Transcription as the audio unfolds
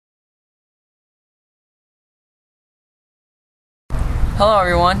Hello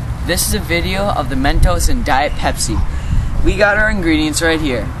everyone, this is a video of the Mentos and Diet Pepsi. We got our ingredients right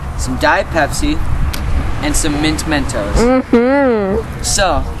here. Some Diet Pepsi and some mint Mentos.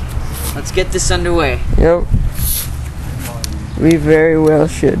 So, let's get this underway. Yep. We very well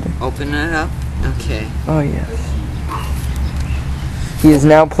should. Open it up. Okay. Oh yes. He is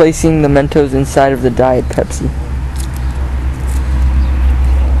now placing the Mentos inside of the Diet Pepsi.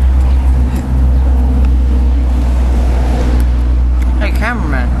 Hey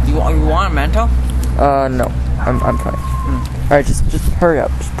cameraman, you want a Mento? No. I'm fine. Alright, just hurry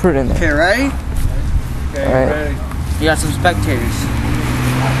up. Just put it in there. Okay, ready? Okay, All right. ready. You got some spectators.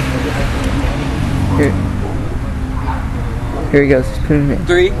 Here he goes. Just put it in there.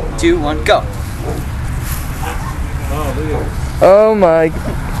 3, 2, 1, go. Oh, look at this. Oh my.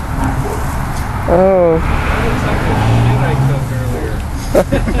 Oh. That looks like the shit I cooked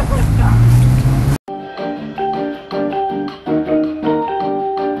earlier.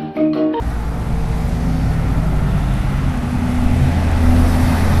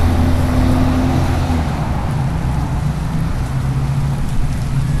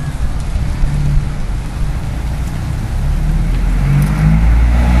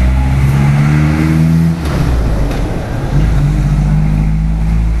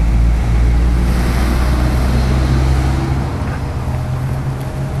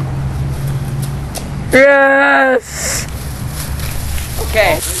 Yes!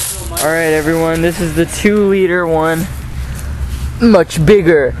 Okay. Alright everyone, this is the 2-liter one. Much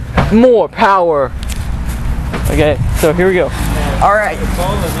bigger, more power. Okay, so here we go. Alright.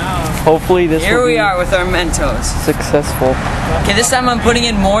 Hopefully this Here will we be are with our Mentos. successful. Okay, this time I'm putting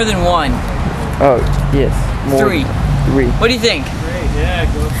in more than one. Oh, yes. More 3. than 3. What do you think? Great, yeah,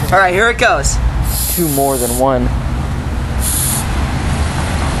 go for it. Alright, here it goes. 2 more than 1.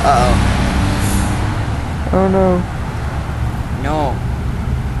 Uh-oh. Oh no. No.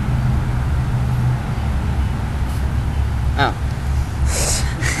 Oh.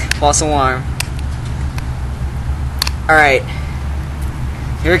 False alarm. Alright.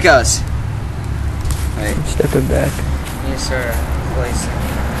 Here it goes. Alright. Stepping back. Yes, sir. Placing.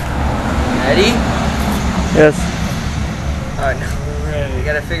 Ready? Yes. Oh no. We're ready. We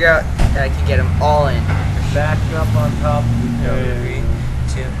gotta figure out that I can get them all in. Back up on top of each other. 3,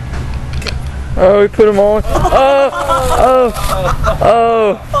 2. Oh, we put them all in. Oh!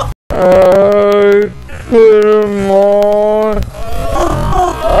 Oh! Oh! We put them all in.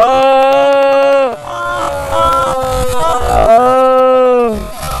 Oh!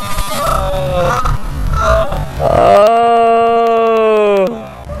 Oh!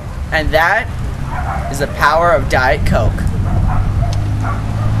 And that is the power of Diet Coke.